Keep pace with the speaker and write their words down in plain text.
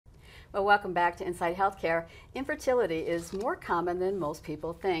Well, welcome back to Inside Healthcare. Infertility is more common than most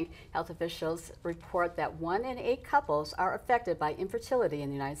people think. Health officials report that 1 in 8 couples are affected by infertility in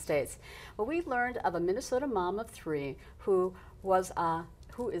the United States. Well, we learned of a Minnesota mom of 3 who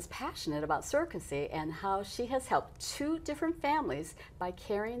is passionate about surrogacy and how she has helped 2 different families by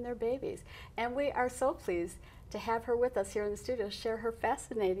carrying their babies. And we are so pleased to have her with us here in the studio to share her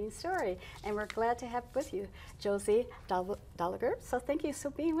fascinating story. And we're glad to have with you Josie Dahlager. So thank you for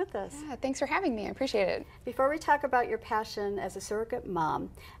being with us. Yeah, thanks for having me. I appreciate it. Before we talk about your passion as a surrogate mom,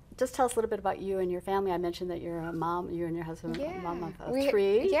 just tell us a little bit about you and your family. I mentioned that you're a mom, you and your husband, a mom of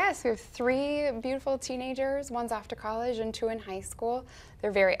 3. Yes, we have 3 beautiful teenagers. One's off to college and 2 in high school.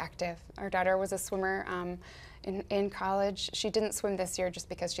 They're very active. Our daughter was a swimmer in college. She didn't swim this year just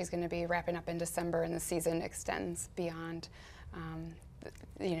because she's going to be wrapping up in December and the season extends beyond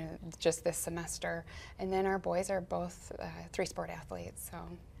just this semester. And then our boys are both 3-sport athletes, so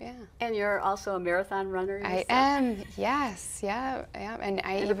yeah. And you're also a marathon runner yourself? I am, yes, yeah. And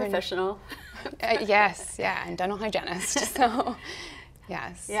a professional? Yes, yeah, and dental hygienist, so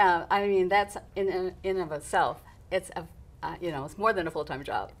yes. Yeah, I mean, that's in of itself, it's it's more than a full-time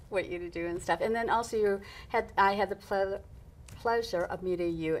job, what you do and stuff. And then also I had the pleasure of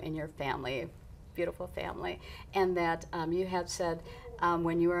meeting you and your family, beautiful family, and that you had said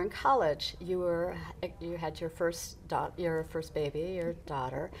when you were in college, you had your first baby, your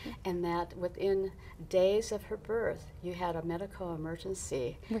daughter, and that within days of her birth, you had a medical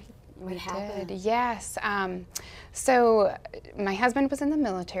emergency. We did, yes. So my husband was in the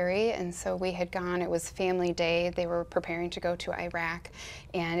military, and so we had gone. It was family day. They were preparing to go to Iraq,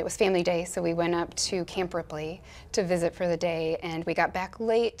 and it was family day, so we went up to Camp Ripley to visit for the day, and we got back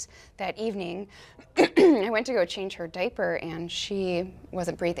late that evening. I went to go change her diaper, and she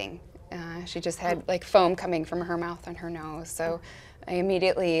wasn't breathing. She just had like foam coming from her mouth and her nose. So I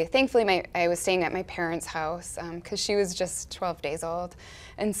immediately, thankfully, I was staying at my parents' house because she was just 12 days old.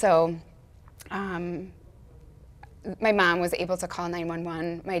 And so my mom was able to call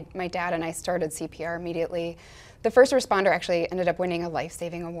 911. My dad and I started CPR immediately. The first responder actually ended up winning a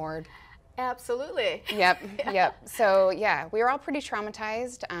life-saving award. Absolutely. Yep, yep. So yeah, we were all pretty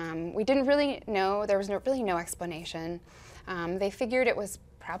traumatized. We didn't really know, there was really no explanation. They figured it was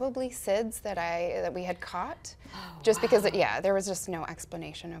probably SIDS that we had caught, just because there was just no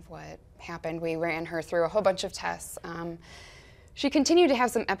explanation of what happened. We ran her through a whole bunch of tests. She continued to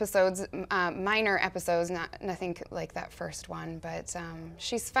have some episodes, minor episodes, nothing like that first one, but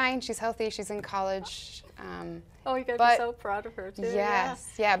she's fine, she's healthy, she's in college. Oh, you gotta be so proud of her too.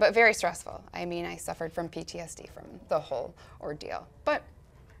 Yes, yeah, but very stressful. I mean, I suffered from PTSD from the whole ordeal, but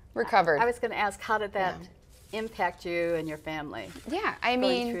recovered. I was gonna ask, how did that impact you and your family? Yeah, I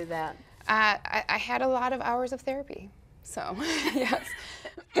mean, going through that. I had a lot of hours of therapy, so yes.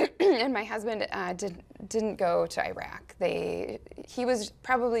 And my husband didn't go to Iraq. He was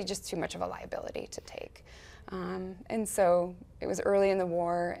probably just too much of a liability to take, and so it was early in the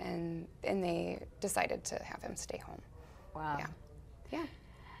war, and they decided to have him stay home. Wow. Yeah. Yeah.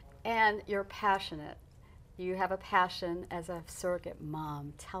 And you're passionate. You have a passion as a surrogate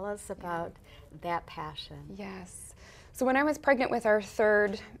mom. Tell us about that passion. Yes. So when I was pregnant with our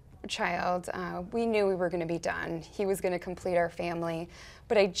 3rd child, we knew we were going to be done. He was going to complete our family,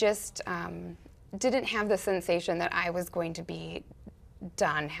 but I just didn't have the sensation that I was going to be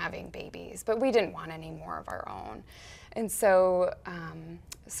done having babies, but we didn't want any more of our own. And so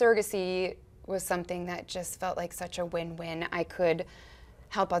surrogacy was something that just felt like such a win-win. I could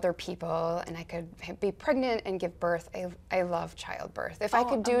help other people, and I could be pregnant and give birth. I love childbirth. If I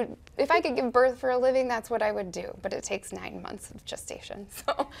could give birth for a living, that's what I would do. But it takes 9 months of gestation.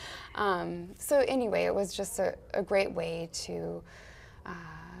 So anyway, it was just a great way to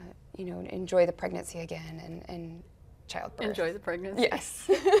enjoy the pregnancy again and childbirth. Enjoy the pregnancy. Yes.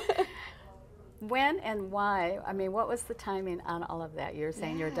 When and why? I mean, what was the timing on all of that? You're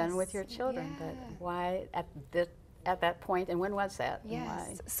saying you're done with your children, but why at that point, and when was that? Yes.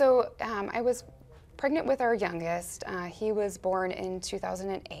 And why? So I was pregnant with our youngest. He was born in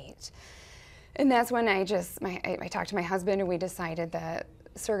 2008. And that's when I talked to my husband, and we decided that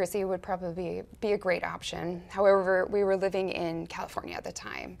surrogacy would probably be a great option. However, we were living in California at the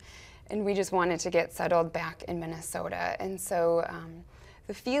time, and we just wanted to get settled back in Minnesota. And so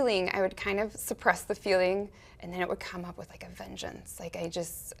the feeling, I would kind of suppress the feeling, and then it would come up with like a vengeance. Like I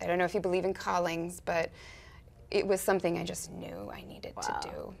don't know if you believe in callings, but it was something I just knew I needed to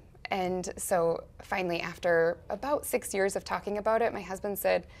do. And so finally, after about 6 years of talking about it, my husband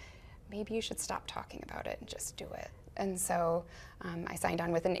said, maybe you should stop talking about it and just do it. And so I signed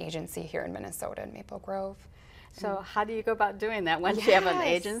on with an agency here in Minnesota in Maple Grove. So how do you go about doing that once you have an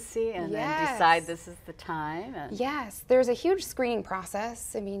agency and then decide this is the time? And yes, there's a huge screening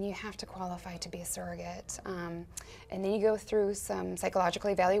process. I mean, you have to qualify to be a surrogate. And then you go through some psychological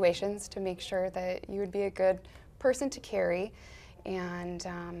evaluations to make sure that you would be a good person to carry. And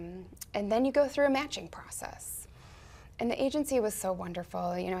then you go through a matching process. And the agency was so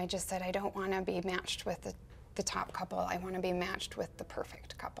wonderful. You know, I just said, I don't want to be matched with the top couple. I want to be matched with the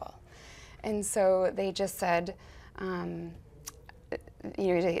perfect couple. And so they just said, you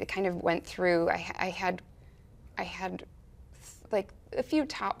know, they kind of went through, I had like a few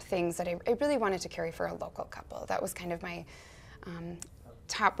top things that I really wanted to carry for a local couple. That was kind of my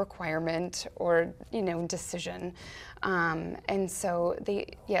top requirement or, you know, decision. And so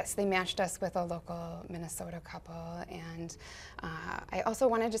they matched us with a local Minnesota couple, and I also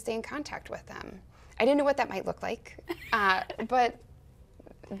wanted to stay in contact with them. I didn't know what that might look like, but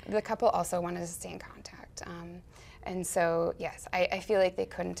the couple also wanted to stay in contact. And so, yes, I feel like they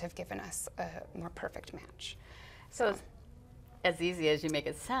couldn't have given us a more perfect match. So it's as easy as you make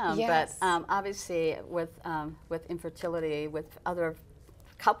it sound, yes. But obviously with infertility, with other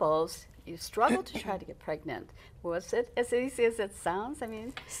couples, you struggle to try to get pregnant. Was it as easy as it sounds? I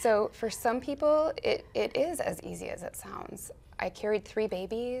mean, so for some people, it is as easy as it sounds. I carried 3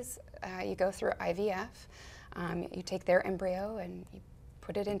 babies. You go through IVF. You take their embryo and you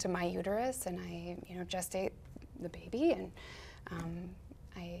put it into my uterus, and I, you know, gestate the baby, and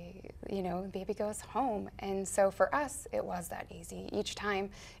the baby goes home. And so for us, it was that easy. Each time,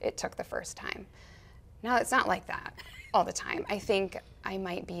 it took the first time. Now, it's not like that all the time. I think I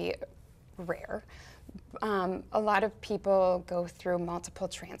might be rare. A lot of people go through multiple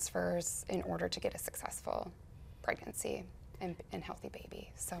transfers in order to get a successful pregnancy and healthy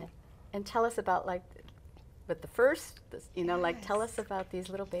baby. So, and tell us about, like, with the first, you know, like, tell us about these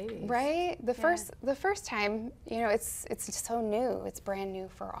little babies. Right. The first time, you know, it's so new. It's brand new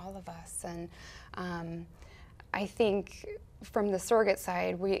for all of us, and I think from the surrogate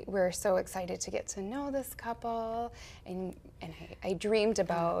side, we're so excited to get to know this couple, and I dreamed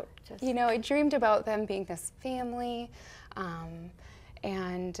about, you know, I dreamed about them being this family,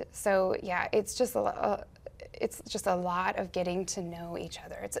 and so yeah, it's just a lot of getting to know each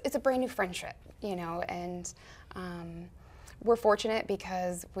other. It's a brand new friendship, you know, and we're fortunate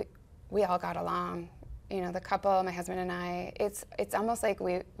because we all got along. You know, the couple, my husband and I, it's almost like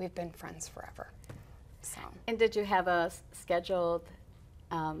we've been friends forever. So. And did you have a scheduled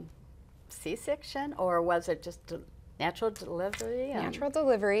C-section, or was it just natural delivery? Natural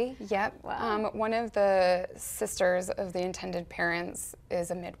delivery, yep. Wow. One of the sisters of the intended parents is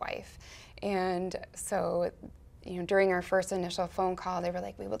a midwife. And so, you know, during our first initial phone call, they were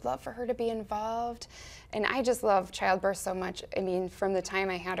like, we would love for her to be involved. And I just love childbirth so much. I mean, from the time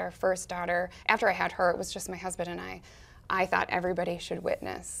I had our first daughter, after I had her, it was just my husband and I thought everybody should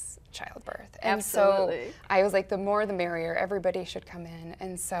witness childbirth. And Absolutely. So I was like, the more the merrier, everybody should come in.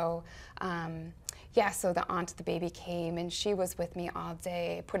 And so, so the aunt of the baby came, and she was with me all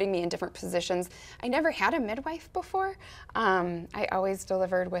day, putting me in different positions. I never had a midwife before. I always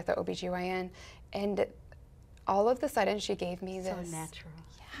delivered with an OBGYN, and all of a sudden she gave me this. So natural.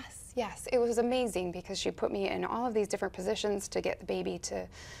 Yes, it was amazing because she put me in all of these different positions to get the baby to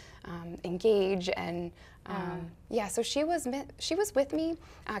engage, and so she was with me,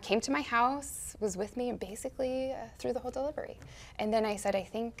 came to my house, was with me basically through the whole delivery. And then I said, I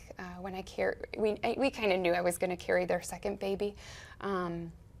think when we kind of knew I was going to carry their second baby. I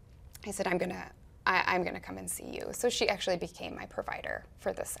said, I'm gonna come and see you. So she actually became my provider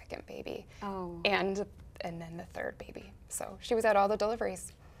for the second baby. Oh. And then the third baby. So she was at all the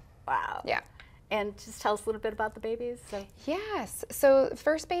deliveries. Wow. Yeah. And just tell us a little bit about the babies. So. Yes. So the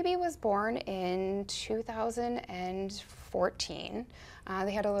first baby was born in 2014.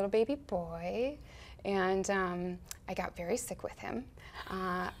 They had a little baby boy, and I got very sick with him.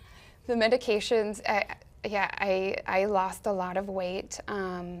 The medications, I lost a lot of weight,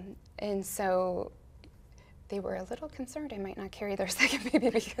 and so they were a little concerned I might not carry their second baby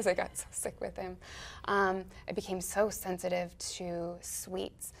because I got so sick with him. I became so sensitive to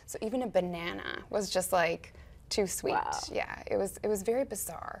sweets. So even a banana was just like too sweet. Wow. Yeah, it was very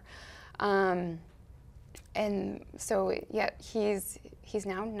bizarre. And so yeah, he's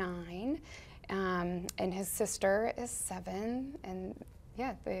now 9, and his sister is 7, and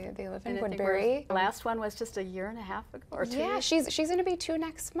yeah, they live in Woodbury. The last one was just a year and a half ago, or 2 Yeah, years? she's going to be 2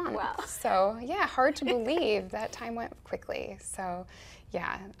 next month. Wow. So yeah, hard to believe that time went quickly. So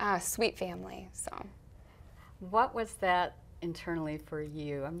yeah, sweet family. So. What was that internally for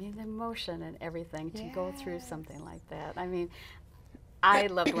you? I mean, the emotion and everything to go through something like that. I mean, I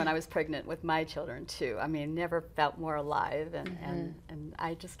loved when I was pregnant with my children too. I mean, never felt more alive, and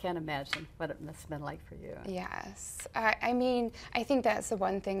I just can't imagine what it must have been like for you. Yes. I mean, I think that's the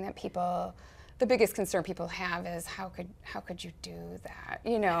one thing that people, the biggest concern people have is how could you do that?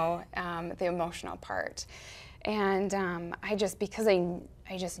 You know, the emotional part. And because I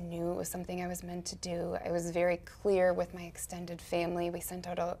just knew it was something I was meant to do. I was very clear with my extended family. We sent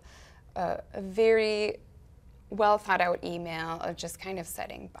out a very well thought out email of just kind of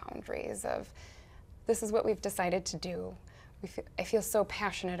setting boundaries of, this is what we've decided to do. I feel so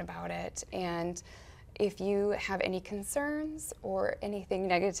passionate about it, and if you have any concerns or anything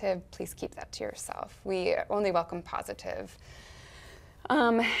negative, please keep that to yourself. We only welcome positivity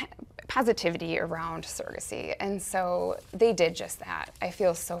around surrogacy, and so they did just that. I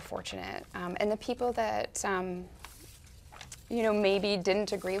feel so fortunate. And the people that you know, maybe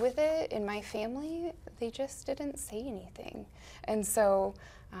didn't agree with it in my family, they just didn't say anything. And so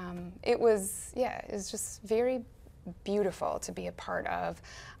it was just very beautiful to be a part of.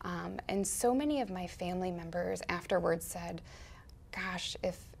 And so many of my family members afterwards said, gosh,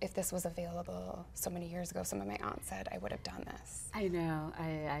 if this was available so many years ago, some of my aunts said, I would have done this. I know,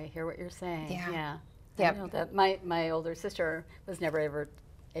 I hear what you're saying. Yeah. I know that my older sister was never ever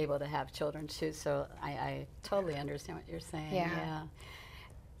able to have children too, so I totally understand what you're saying. Yeah.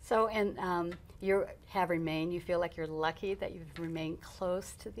 So, and you have remained, you feel like you're lucky that you've remained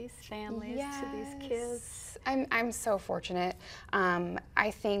close to these families, yes. to these kids? I'm so fortunate.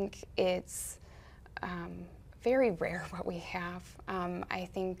 I think it's very rare what we have. I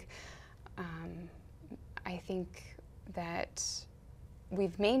think that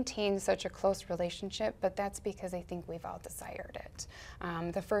we've maintained such a close relationship, but that's because I think we've all desired it.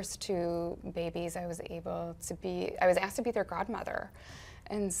 The first two babies, I was asked to be their godmother.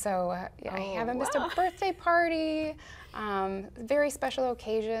 And so I haven't missed a birthday party, very special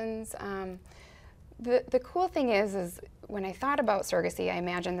occasions. The cool thing is when I thought about surrogacy, I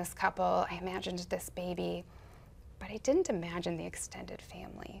imagined this couple, I imagined this baby, but I didn't imagine the extended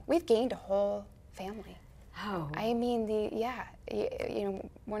family. We've gained a whole family. Oh. I mean, you know,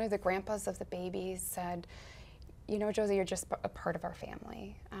 one of the grandpas of the babies said, you know, Josie, you're just a part of our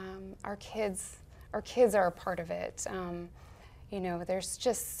family. Our kids are a part of it. You know, there's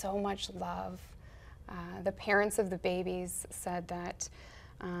just so much love. The parents of the babies said that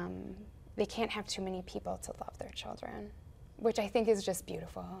they can't have too many people to love their children, which I think is just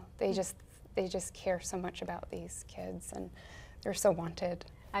beautiful. They just care so much about these kids, and they're so wanted.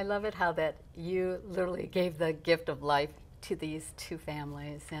 I love it how that you literally gave the gift of life to these two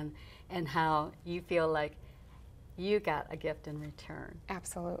families, and how you feel like you got a gift in return.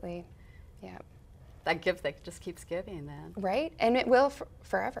 Absolutely, yeah. That gift that just keeps giving then. Right, and it will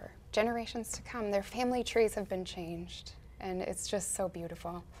forever, generations to come. Their family trees have been changed, and it's just so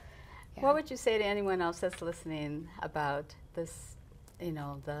beautiful. Yeah. What would you say to anyone else that's listening about this, you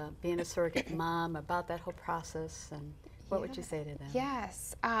know, being a surrogate mom, about that whole process, and what would you say to them?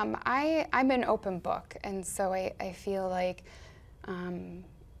 Yes, I'm an open book, and so I feel like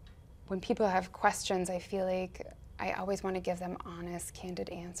when people have questions, I feel like I always want to give them honest, candid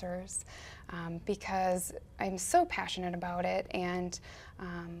answers, because I'm so passionate about it, and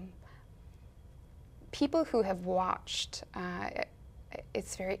people who have watched,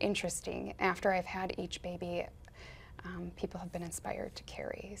 it's very interesting. After I've had each baby, people have been inspired to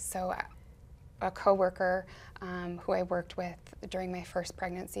carry. So a coworker who I worked with during my first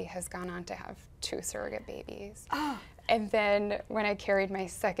pregnancy has gone on to have 2 surrogate babies. Oh. And then when I carried my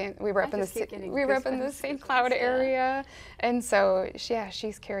second, we were up in the St. Cloud area, and so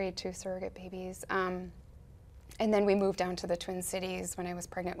she's carried 2 surrogate babies. And then we moved down to the Twin Cities when I was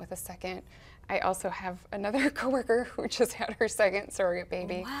pregnant with a second. I also have another coworker who just had her second surrogate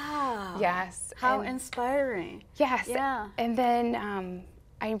baby. Wow. Yes. How inspiring. Yes. Yeah. And then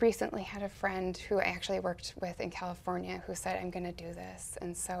I recently had a friend who I actually worked with in California who said, I'm going to do this.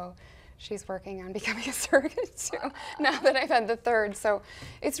 And so she's working on becoming a surrogate too, now that I've had the third. So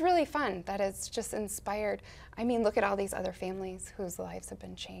it's really fun that it's just inspired. I mean, look at all these other families whose lives have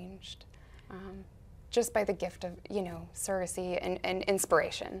been changed just by the gift of, you know, surrogacy and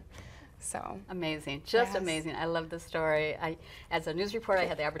inspiration. So amazing, just amazing. I love the story. As a news reporter, I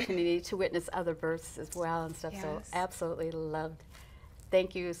had the opportunity to witness other births as well and stuff, so absolutely loved.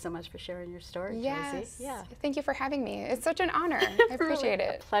 Thank you so much for sharing your story, Josie. Yeah. Thank you for having me. It's such an honor. I appreciate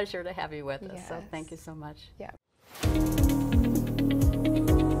it. A pleasure to have you with us, so thank you so much. Yeah.